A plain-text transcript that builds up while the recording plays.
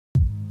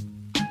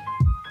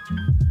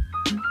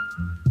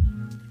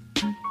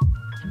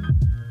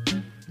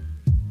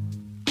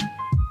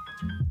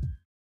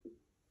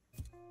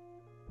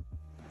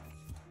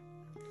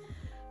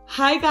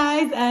Hi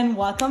guys, and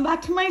welcome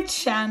back to my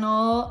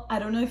channel. I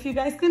don't know if you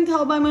guys can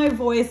tell by my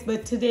voice,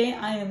 but today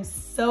I am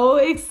so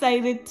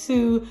excited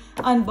to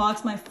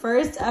unbox my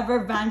first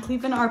ever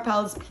Vancleef and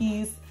Arpels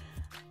piece.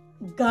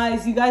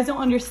 Guys, you guys don't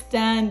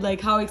understand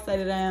like how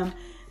excited I am.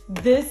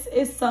 This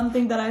is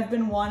something that I've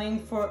been wanting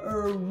for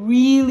a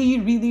really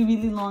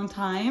long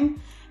time,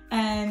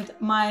 and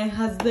my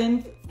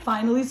husband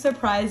finally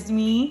surprised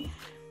me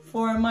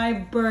for my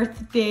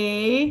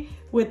birthday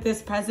with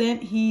this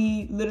present.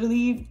 He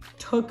literally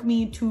took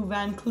me to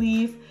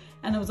Vancleef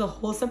and it was a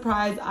whole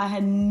surprise. I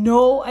had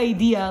no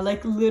idea,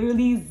 like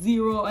literally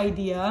zero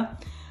idea.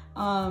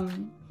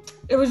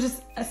 It was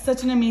just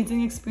such an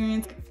amazing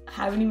experience. I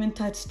haven't even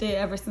touched it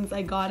ever since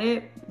I got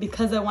it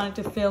because I wanted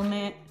to film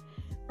it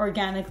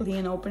organically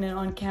and open it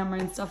on camera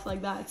and stuff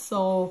like that.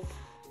 So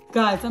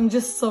guys, I'm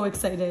just so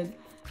excited.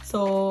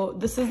 So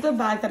this is the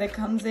bag that it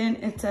comes in.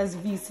 It says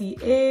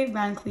VCA,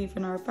 Vancleef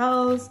and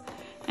Arpels,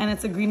 and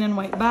it's a green and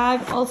white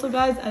bag. Also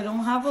guys, I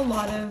don't have a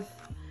lot of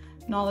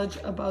knowledge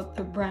about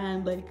the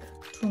brand, like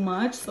too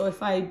much. So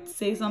if I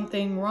say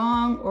something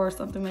wrong or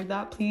something like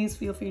that, please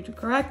feel free to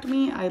correct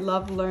me. I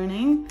love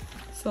learning.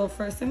 So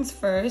first things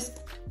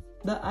first,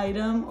 the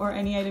item or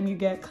any item you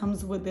get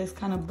comes with this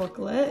kind of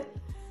booklet.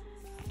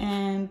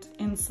 And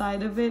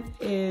inside of it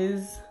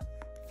is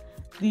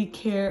the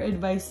Care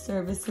Advice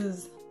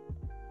Services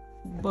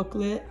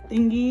booklet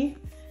thingy,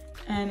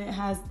 and it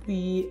has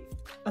the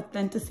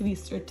authenticity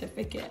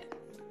certificate.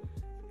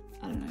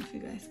 I don't know if you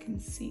guys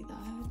can see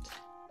that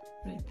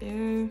right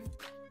there.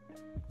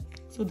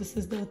 So this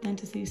is the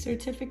authenticity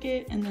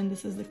certificate, and then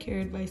this is the Care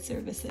Advice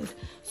Services.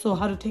 So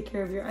how to take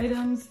care of your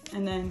items,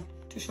 and then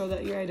to show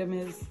that your item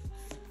is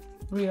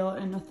real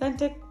and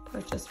authentic,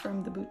 purchased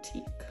from the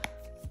boutique.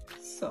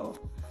 So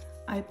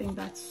I think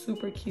that's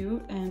super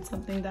cute and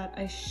something that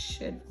I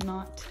should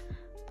not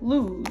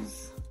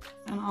lose.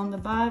 And on the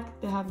back,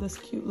 they have this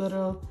cute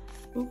little,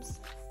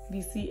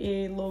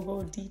 VCA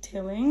logo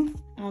detailing.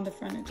 And on the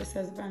front, it just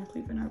says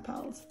Vancleef and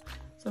Arpels.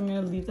 So I'm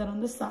gonna leave that on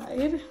the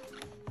side.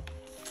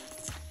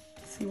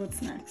 See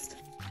what's next.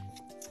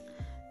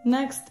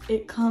 Next,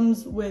 it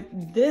comes with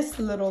this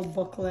little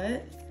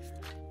booklet.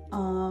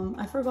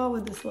 I forgot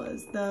what this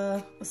was.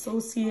 The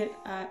associate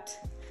at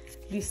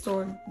the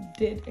store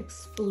did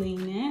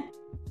explain it.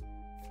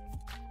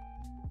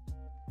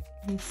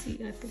 Let me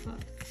see, I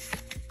forgot.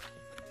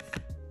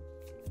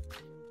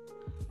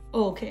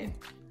 Okay,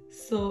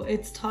 so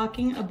it's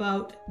talking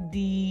about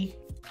the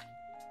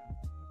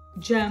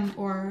gem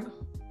or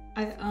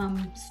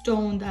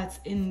stone that's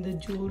in the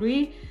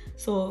jewelry.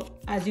 So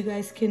as you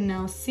guys can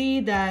now see,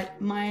 that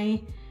my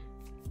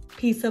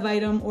piece of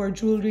item or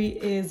jewelry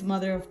is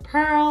mother of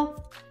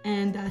pearl,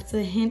 and that's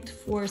a hint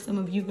for some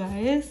of you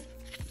guys.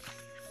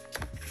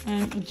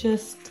 And it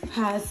just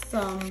has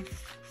some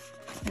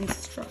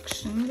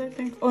instructions, I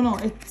think. Oh no,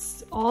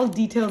 it's all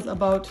details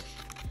about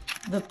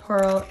the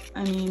pearl,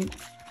 I mean,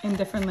 in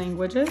different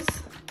languages.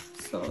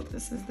 So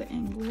this is the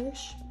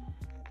English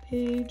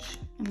page,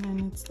 and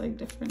then it's like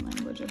different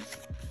languages.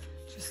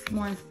 Just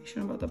more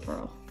information about the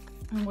pearl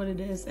and what it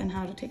is and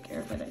how to take care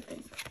of it, I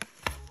think.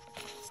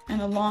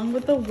 And along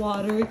with the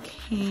water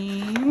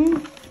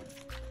came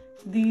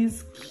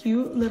these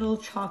cute little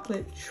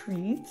chocolate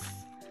treats.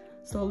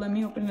 So let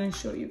me open it and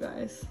show you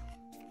guys.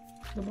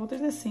 They both are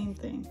the same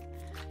thing,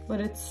 but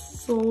it's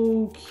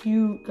so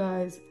cute,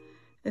 guys.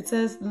 It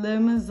says Le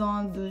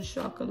Maison de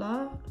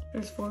Chocolat.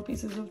 There's 4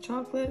 pieces of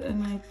chocolate,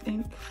 and I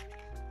think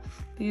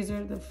these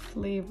are the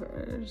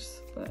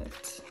flavors,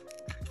 but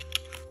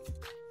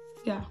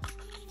yeah,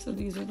 so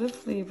these are the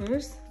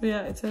flavors. But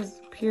yeah, it says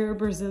pure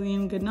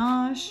Brazilian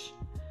ganache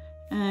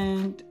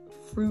and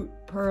fruit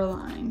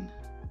pearline.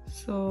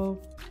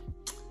 So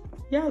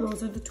yeah,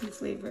 those are the 2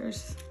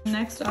 flavors.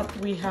 Next up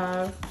we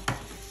have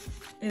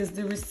is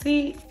the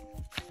receipt.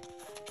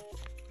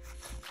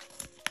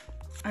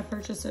 I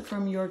purchased it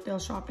from Yorkdale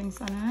Shopping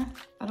Center.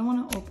 I don't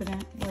want to open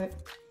it, but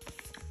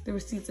the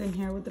receipt's in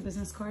here with the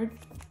business card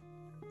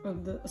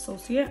of the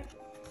associate.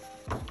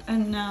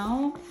 And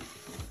now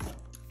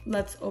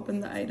let's open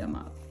the item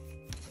up.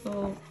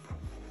 So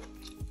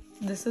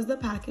this is the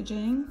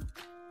packaging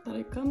that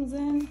it comes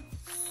in.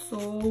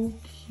 So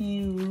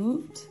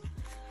cute.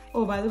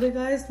 Oh, by the way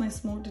guys, my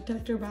smoke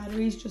detector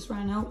batteries just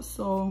ran out,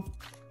 so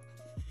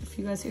if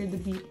you guys hear the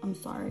beep, I'm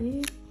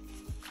sorry.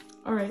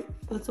 All right,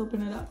 let's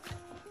open it up.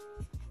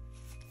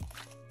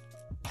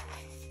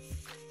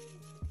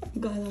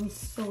 Guys, I'm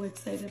so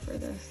excited for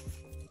this.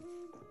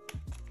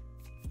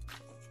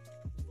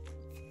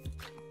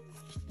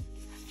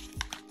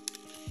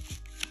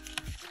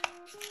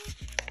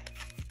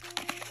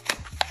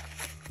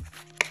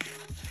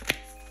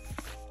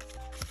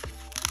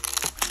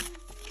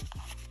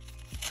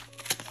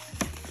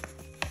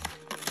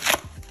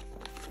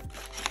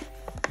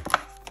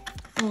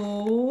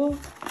 Oh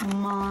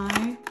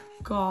my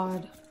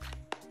God.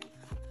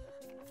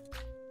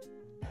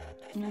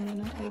 And I'm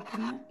gonna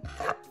open it.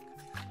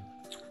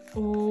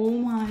 Oh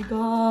my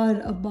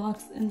God, a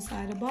box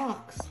inside a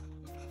box.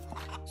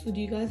 So do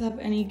you guys have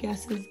any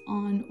guesses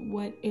on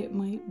what it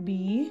might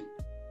be?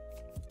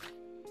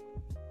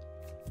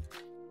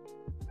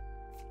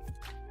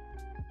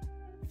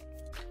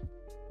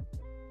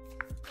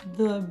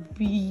 the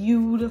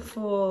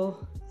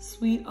beautiful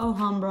sweet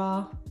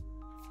Alhambra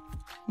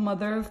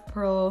mother of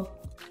pearl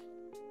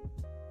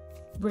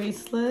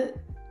bracelet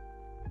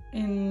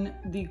in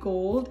the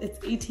gold. It's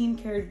 18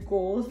 karat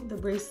gold, the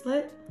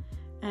bracelet,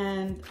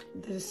 and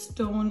the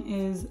stone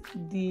is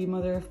the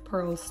mother of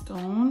pearl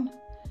stone.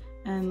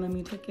 And let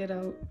me take it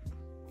out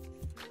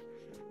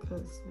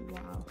because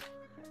wow,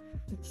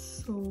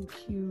 it's so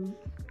cute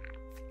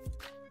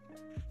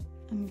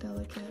and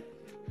delicate.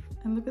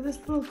 And look at this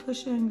little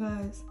cushion,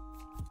 guys.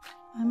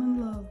 I'm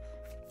in love.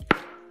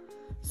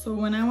 So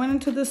when I went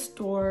into the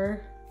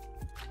store,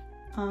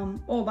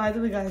 oh, by the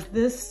way, guys,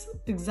 this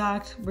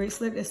exact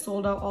bracelet is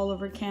sold out all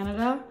over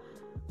Canada.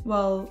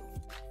 Well,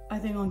 I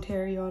think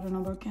Ontario, I don't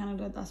know about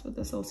Canada. That's what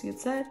the associate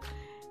said.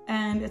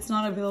 And it's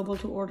not available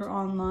to order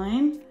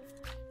online.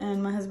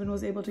 And my husband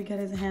was able to get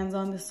his hands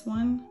on this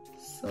one.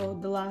 So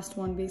the last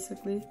one,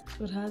 basically.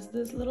 So it has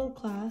this little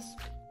clasp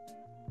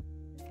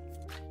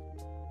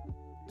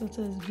that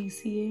says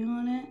VCA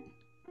on it.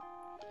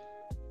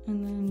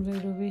 And then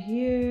right over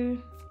here,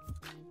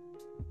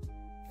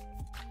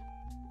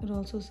 it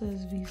also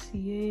says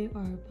VCA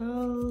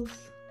Arpels.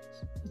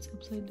 It's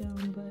upside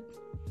down, but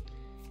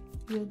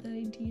you get the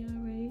idea,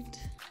 right?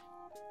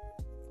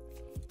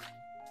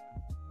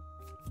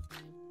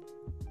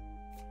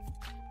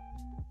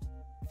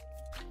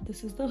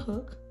 This is the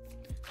hook.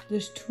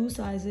 There's two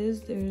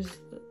sizes. There's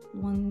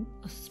one,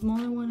 a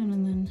smaller one,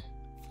 and then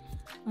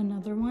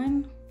another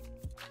one.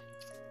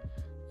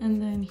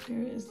 And then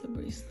here is the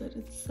bracelet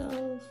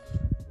itself.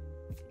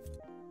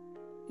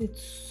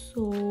 It's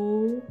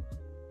so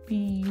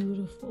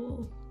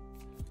beautiful.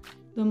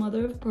 The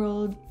mother of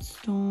pearl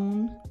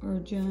stone or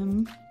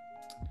gem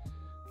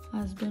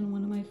has been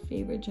one of my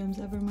favorite gems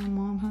ever. My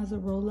mom has a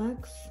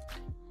Rolex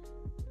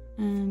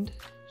and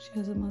she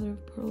has a mother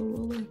of pearl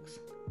Rolex,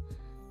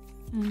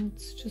 and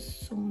it's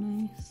just so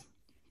nice.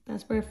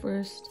 That's where I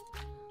first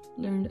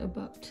learned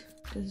about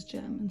this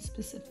gem in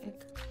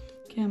specific.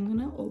 Okay, I'm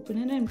gonna open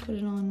it and put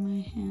it on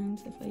my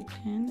hands if I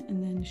can,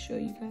 and then show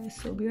you guys.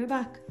 So I'll be right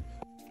back.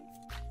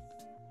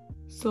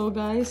 So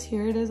guys,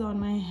 here it is on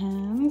my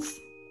hands.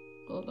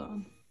 Hold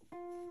on.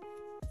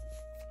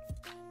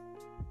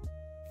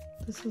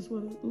 This is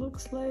what it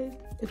looks like.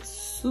 It's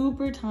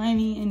super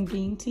tiny and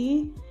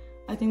dainty.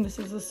 I think this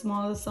is the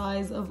smallest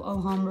size of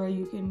Alhambra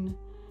you can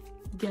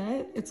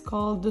get. It's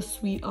called the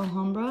Sweet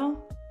Alhambra.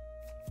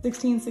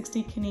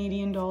 1660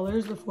 Canadian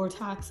dollars before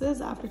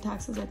taxes. After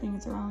taxes, I think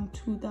it's around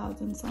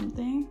 2,000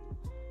 something.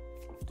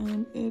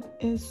 And it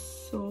is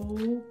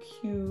so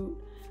cute.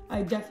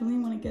 I definitely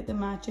want to get the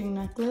matching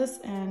necklace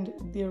and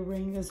the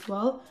ring as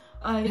well.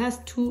 It has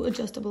two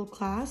adjustable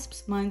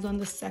clasps. Mine's on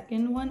the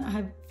second one. I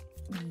have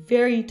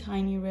very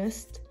tiny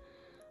wrist,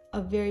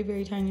 a very,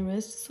 very tiny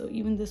wrist. So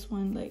even this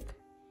one, like,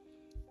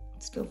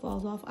 it still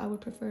falls off. I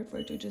would prefer for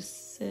it to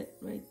just sit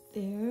right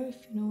there,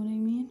 if you know what I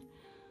mean.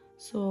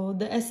 So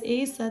the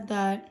SA said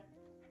that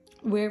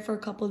wear it for a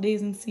couple of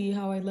days and see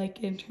how I like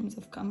it in terms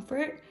of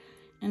comfort.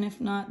 And if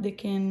not, they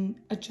can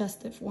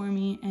adjust it for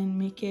me and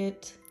make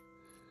it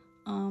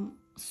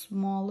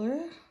smaller.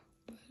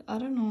 But I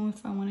don't know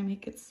if I want to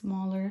make it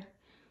smaller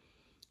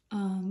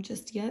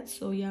just yet.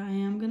 So yeah, I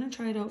am gonna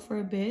try it out for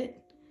a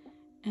bit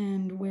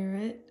and wear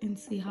it and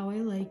see how I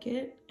like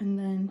it, and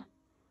then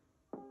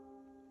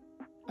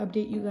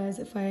update you guys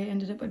if I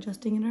ended up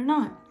adjusting it or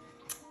not.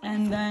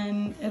 And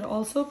then it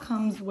also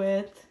comes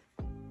with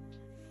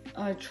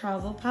a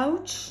travel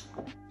pouch,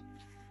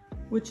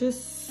 which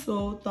is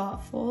so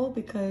thoughtful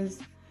because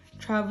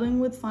traveling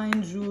with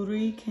fine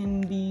jewelry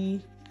can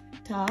be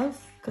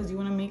tough because you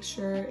want to make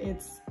sure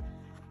it's,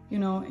 you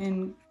know,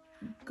 in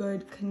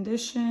good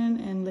condition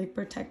and like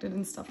protected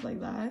and stuff like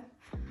that.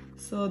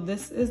 So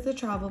this is the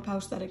travel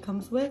pouch that it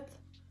comes with.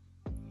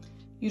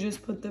 You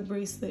just put the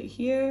bracelet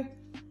here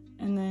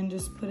and then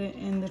just put it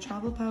in the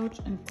travel pouch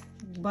and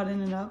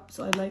button it up.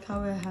 So I like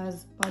how it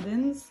has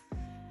buttons,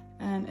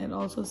 and it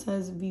also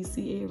says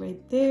VCA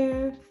right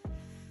there,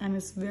 and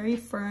it's very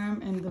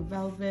firm, and the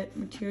velvet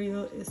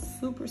material is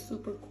super,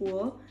 super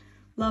cool.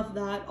 Love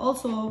that.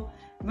 Also,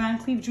 Van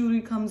Cleef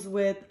jewelry comes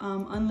with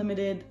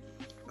unlimited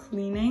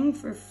cleaning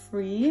for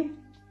free.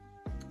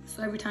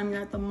 So every time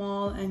you're at the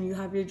mall and you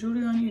have your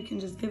jewelry on you can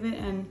just give it,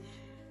 and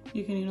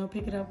you can, you know,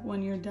 pick it up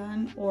when you're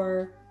done,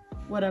 or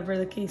whatever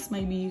the case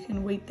might be. You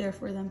can wait there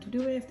for them to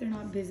do it if they're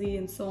not busy,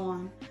 and so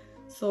on.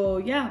 So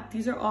yeah,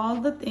 these are all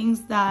the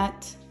things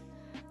that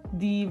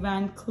the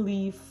Van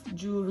Cleef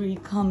jewelry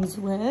comes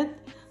with.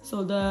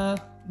 So the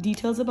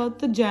details about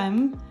the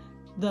gem,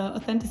 the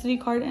authenticity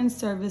card and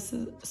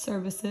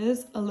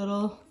services, a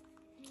little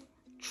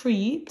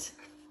treat,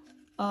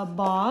 a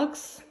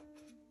box,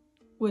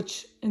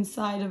 which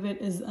inside of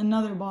it is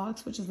another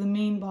box, which is the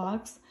main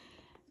box,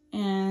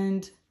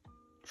 and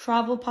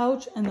travel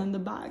pouch, and then the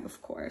bag,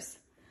 of course.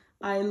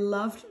 I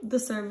loved the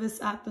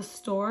service at the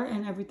store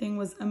and everything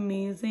was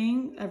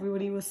amazing.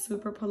 Everybody was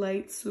super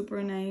polite,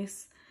 super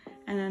nice,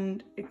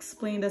 and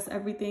explained us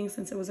everything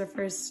since it was our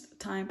first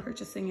time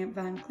purchasing at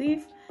Van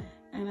Cleef.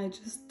 And I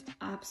just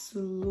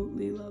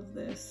absolutely love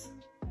this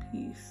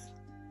piece.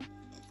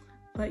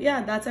 But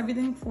yeah, that's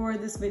everything for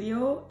this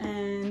video,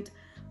 and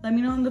let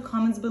me know in the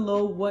comments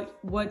below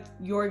what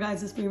your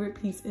guys' favorite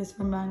piece is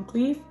from Van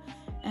Cleef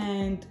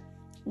and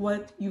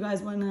what you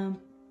guys want to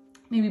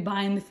maybe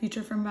buy in the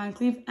future from Van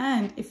Cleef.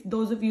 And if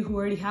those of you who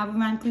already have a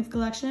Van Cleef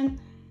collection,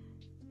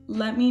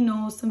 let me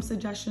know some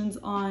suggestions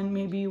on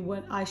maybe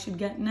what I should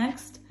get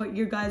next, what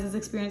your guys'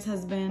 experience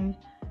has been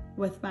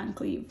with Van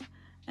Cleef.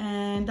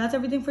 And that's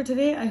everything for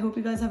today. I hope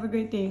you guys have a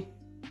great day.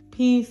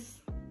 Peace.